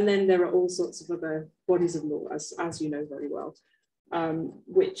 And then there are all sorts of other bodies of law, as you know very well,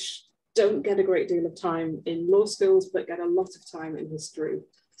 which don't get a great deal of time in law schools, but get a lot of time in history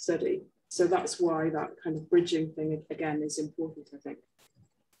study. So that's why that kind of bridging thing, again, is important, I think.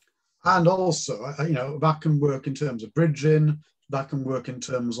 And also, that can work in terms of bridging, that can work in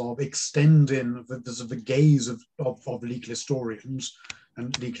terms of extending the gaze of legal historians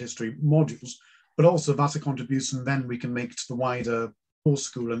and legal history modules, but also that's a contribution then we can make to the wider law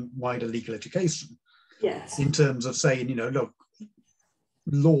school and wider legal education. Yes. In terms of saying, look,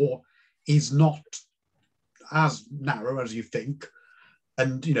 law is not as narrow as you think,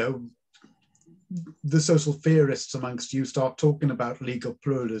 and, the social theorists amongst you start talking about legal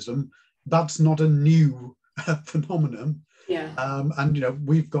pluralism. That's not a new phenomenon. Yeah. And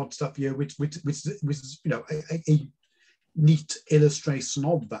we've got stuff here which is a neat illustration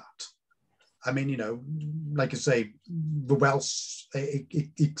of that. I mean, like I say, the Welsh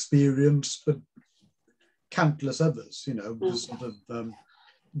experience, but countless others. The sort of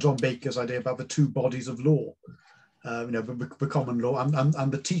John Baker's idea about the two bodies of law. The common law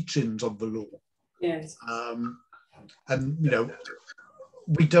and the teachings of the law. Yes. And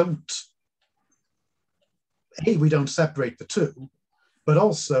we don't separate the two, but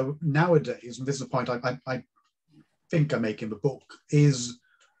also nowadays, and this is a point I think I make in the book, is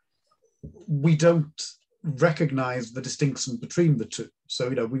we don't recognize the distinction between the two. So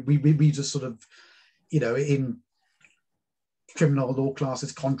we just sort of in criminal law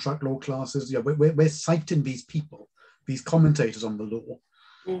classes, contract law classes, we're citing these people, these commentators on the law,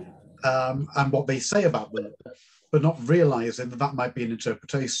 and what they say about the law, but not realizing that might be an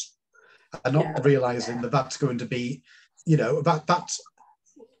interpretation, and not realizing that that's going to be, that's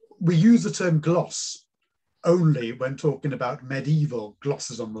we use the term gloss only when talking about medieval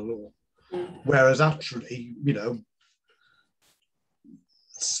glosses on the law, whereas actually,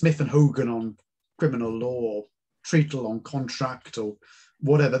 Smith and Hogan on criminal law, Treatle on contract, or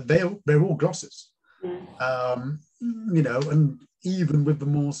whatever, they're all glosses. And even with the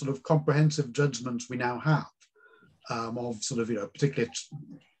more sort of comprehensive judgments we now have, of sort of, particularly at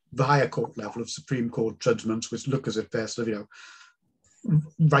the higher court level of Supreme Court judgments, which look as if they're sort of,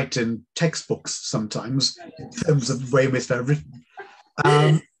 writing textbooks sometimes in terms of the way in which they're written.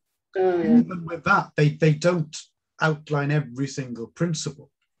 Even with that, they don't outline every single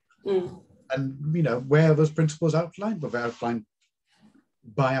principle. And where are those principles outlined? Well, they're outlined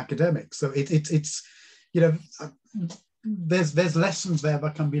by academics. So it's there's lessons there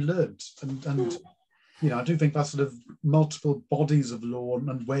that can be learned, and I do think that sort of multiple bodies of law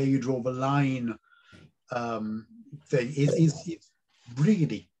and where you draw the line thing is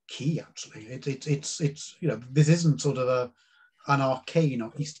really key. Actually, it's this isn't sort of an arcane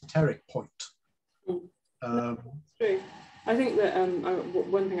or esoteric point. True. I think that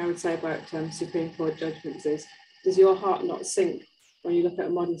one thing I would say about Supreme Court judgments is, does your heart not sink when you look at a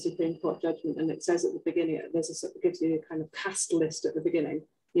modern Supreme Court judgment and it says at the beginning, gives you a kind of cast list at the beginning.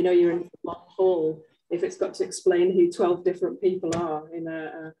 You're in a long hall if it's got to explain who 12 different people are in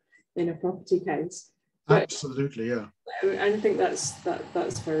a property case. But, absolutely, yeah. I think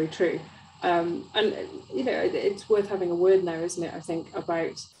that's very true. And it's worth having a word now, isn't it? I think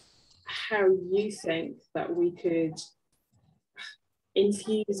about how you think that we could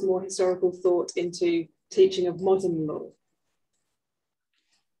infuse more historical thought into teaching of modern law.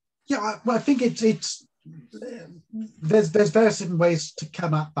 Yeah, well, I think it's there's various different ways to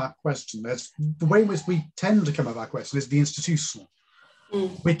come at that question. There's the way in which we tend to come at that question is the institutional,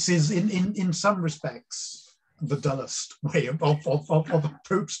 which is in some respects the dullest way of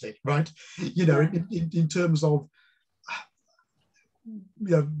approaching it, right? In terms of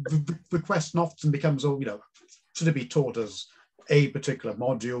the question often becomes, should it be taught as a particular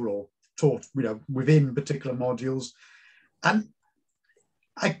module or taught within particular modules? And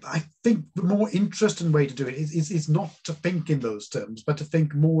I think the more interesting way to do it is not to think in those terms, but to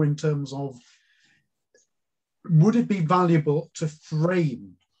think more in terms of, would it be valuable to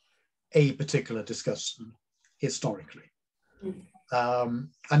frame a particular discussion historically? And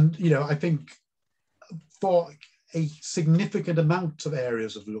I think for a significant amount of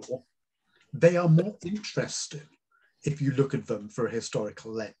areas of law, they are more interested if you look at them through a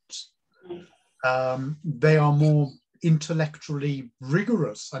historical lens. They are more intellectually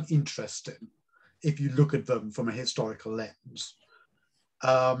rigorous and interesting if you look at them from a historical lens.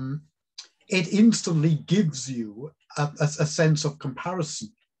 It instantly gives you a sense of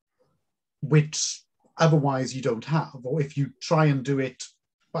comparison, which otherwise you don't have, or if you try and do it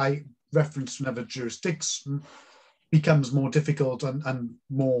by reference to another jurisdiction, becomes more difficult and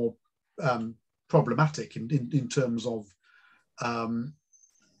more problematic in terms of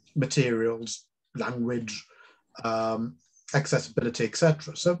materials, language, accessibility,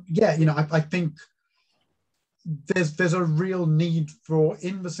 etc. So yeah, I think there's a real need for,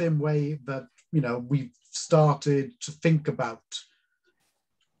 in the same way that we've started to think about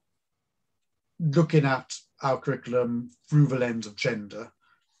looking at our curriculum through the lens of gender,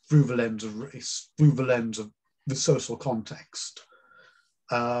 through the lens of race, through the lens of the social context.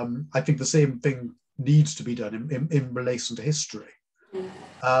 I think the same thing needs to be done in relation to history.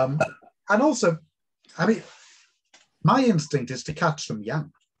 And also, I mean, my instinct is to catch them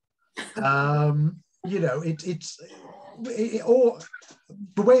young. Or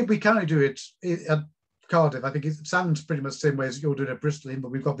the way we kind of do it at Cardiff, I think it sounds pretty much the same way as you're doing at Bristol, but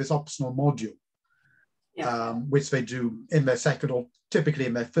we've got this optional module, which they do in their second or typically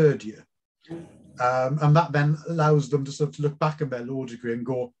in their third year. And that then allows them to sort of look back at their law degree and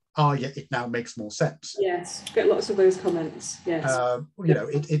go, yeah, it now makes more sense. Yes, get lots of those comments. Yes. I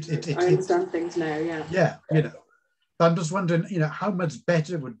understand things now, yeah. Yeah, I'm just wondering, how much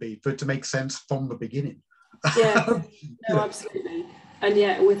better it would be for it to make sense from the beginning. Yeah, no, absolutely. And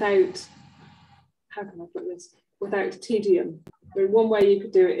yet without, how can I put this? Without tedium. I mean, one way you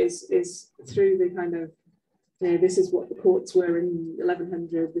could do it is through the kind of, this is what the courts were in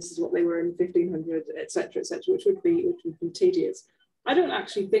 1100, this is what they were in 1500, etc., which would be tedious. I don't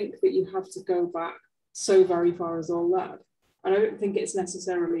actually think that you have to go back so very far as all that. And I don't think it's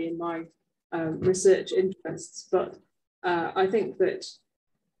necessarily in my research interests, but I think that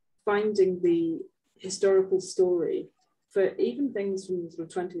finding the historical story for even things from the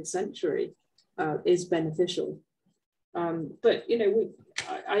sort of 20th century is beneficial. But,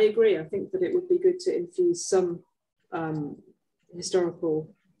 I agree. I think that it would be good to infuse some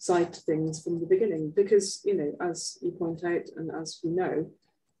historical side to things from the beginning, because, as you point out, and as we know,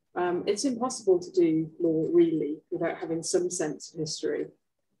 it's impossible to do law really without having some sense of history.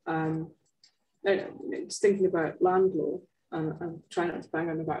 Just thinking about land law, and I'm trying not to bang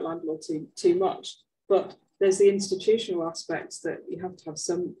on about land law too much, but there's the institutional aspects that you have to have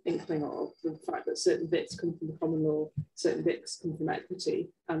some inkling of, the fact that certain bits come from the common law, certain bits come from equity,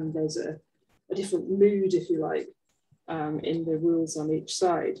 and there's a different mood, if you like, in the rules on each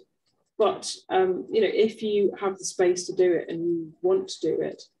side. But, if you have the space to do it and you want to do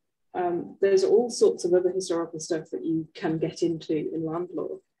it, there's all sorts of other historical stuff that you can get into in land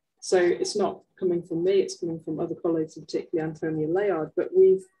law. So it's not coming from me, it's coming from other colleagues, and particularly Antonia Layard, but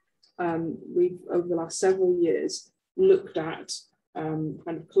we've over the last several years looked at kind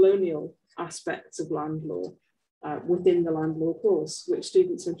of colonial aspects of land law within the land law course, which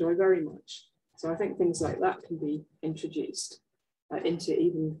students enjoy very much. So I think things like that can be introduced into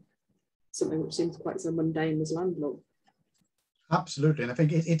even something which seems quite so mundane as land law. Absolutely, and I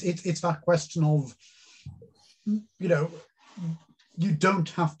think it's that question of, you don't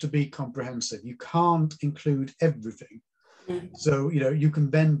have to be comprehensive. You can't include everything. So, you can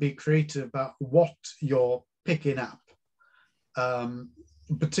then be creative about what you're picking up,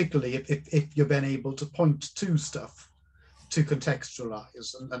 particularly if you're then able to point to stuff to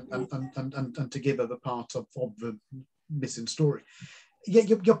contextualize and to give other part of the missing story. Yeah,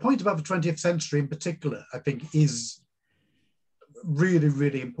 your point about the 20th century in particular, I think, is really,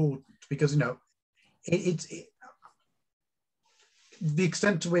 really important, because, it's the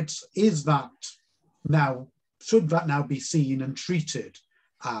extent to which is that now, should that now be seen and treated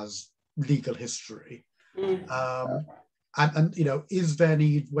as legal history? And is there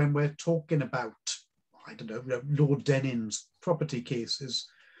need, when we're talking about, I don't know, Lord Dennin's property cases,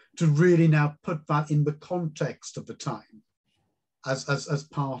 to really now put that in the context of the time as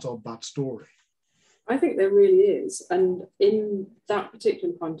part of that story? I think there really is. And in that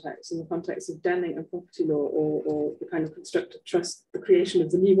particular context, in the context of Denning and property law, or the kind of constructive trust, the creation of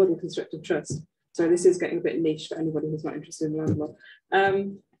the new model constructive trust. So this is getting a bit niche for anybody who's not interested in land law.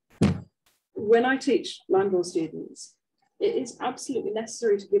 When I teach land law students, it is absolutely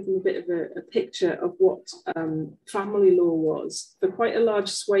necessary to give them a bit of a picture of what family law was for quite a large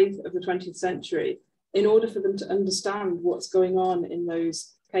swathe of the 20th century, in order for them to understand what's going on in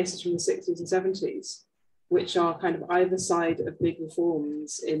those cases from the 60s and 70s, which are kind of either side of big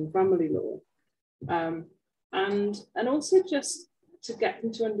reforms in family law. and also just to get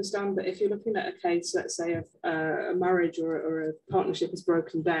them to understand that if you're looking at a case, let's say, of a marriage or a partnership has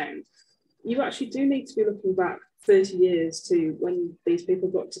broken down, you actually do need to be looking back 30 years to when these people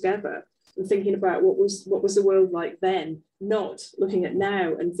got together and thinking about what was the world like then, not looking at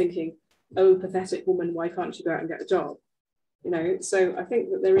now and thinking, oh, pathetic woman, why can't you go out and get a job? You know, so I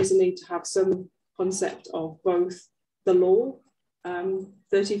think that there is a need to have some concept of both the law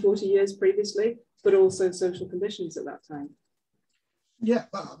 30, 40 years previously, but also social conditions at that time. Yeah,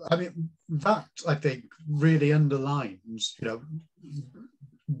 I mean, that I think really underlines, you know,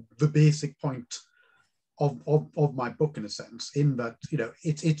 the basic point of my book, in a sense, in that, you know,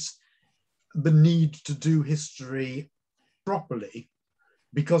 it's the need to do history properly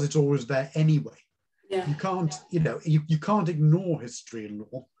because it's always there anyway. Yeah. You can't, you know, you can't ignore history and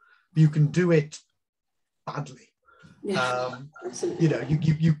law. You can do it badly. Yeah, you know,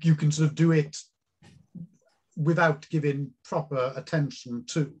 you can sort of do it without giving proper attention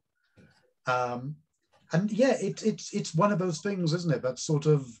to. And yeah, it's one of those things, isn't it? That sort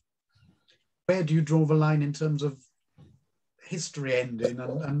of, where do you draw the line in terms of history ending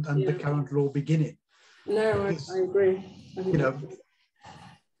and the current law beginning? No, I agree. You know,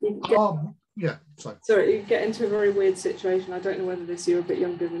 sorry, you get into a very weird situation. I don't know whether you're a bit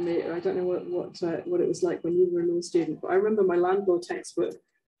younger than me. I don't know what it was like when you were a law student, but I remember my land law textbook.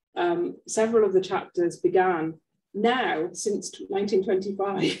 Several of the chapters began now since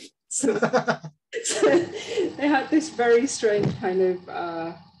 1925. So they had this very strange kind of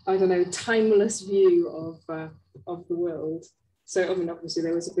I don't know, timeless view of the world. So I mean, obviously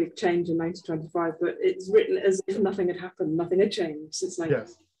there was a big change in 1925, but it's written as if nothing had happened, nothing had changed. It's like,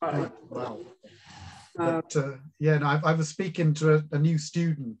 yes. Wow. But yeah, no, I was speaking to a new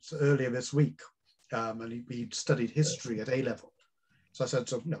student earlier this week, and he'd studied history at A level. So I said,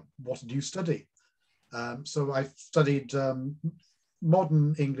 so, you know, what did you study? So I studied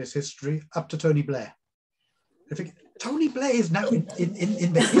modern English history up to Tony Blair. I think Tony Blair is now in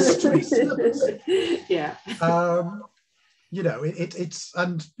the history syllabus. Yeah. You know, it's,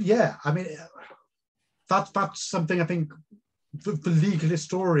 and yeah, I mean, that's something I think for legal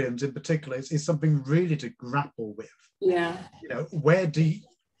historians in particular is something really to grapple with. Yeah. You know, where do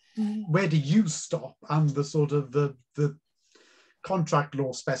you stop and the sort of the contract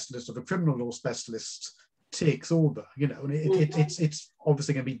law specialist or the criminal law specialist takes over, you know, and it's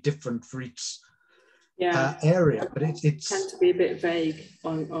obviously going to be different for each area, but it's tend to be a bit vague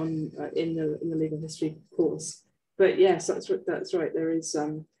on in the legal history course. But yes, that's right. There is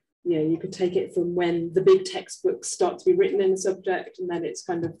you could take it from when the big textbooks start to be written in a subject, and then it's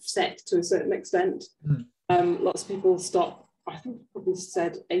kind of set to a certain extent. Lots of people stop. I think probably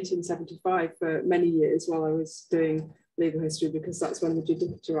said 1875 for many years while I was doing legal history, because that's when the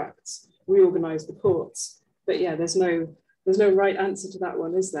Judicature Acts reorganised the courts. But yeah, there's no right answer to that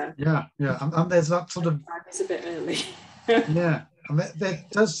one, is there? Yeah, and there's that sort of. It's a bit early. Yeah, and there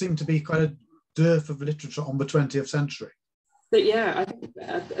does seem to be quite a dearth of literature on the 20th century. But yeah, I think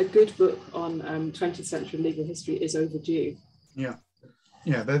a good book on 20th century legal history is overdue. Yeah.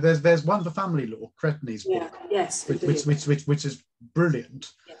 Yeah, there's one for family law, Cretney's book. Yes, which is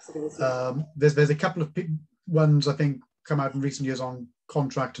brilliant. Yes, it is. There's a couple of ones I think come out in recent years on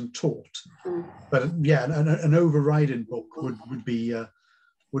contract and tort, but yeah, an overriding book would be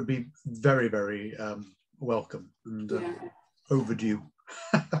very, very welcome and overdue.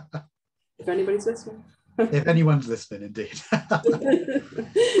 If anybody's listening. If anyone's listening, indeed.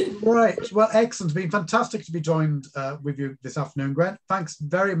 Right. Well, excellent. It's been fantastic to be joined with you this afternoon, Gwen. Thanks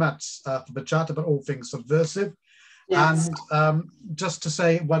very much for the chat about all things subversive. Yes. And just to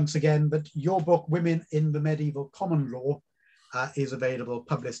say once again that your book, Women in the Medieval Common Law, is available,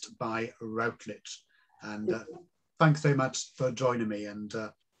 published by Routledge. And thanks very much for joining me, and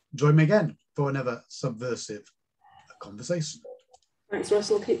join me again for another subversive conversation. Thanks,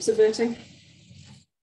 Russell. Keep subverting.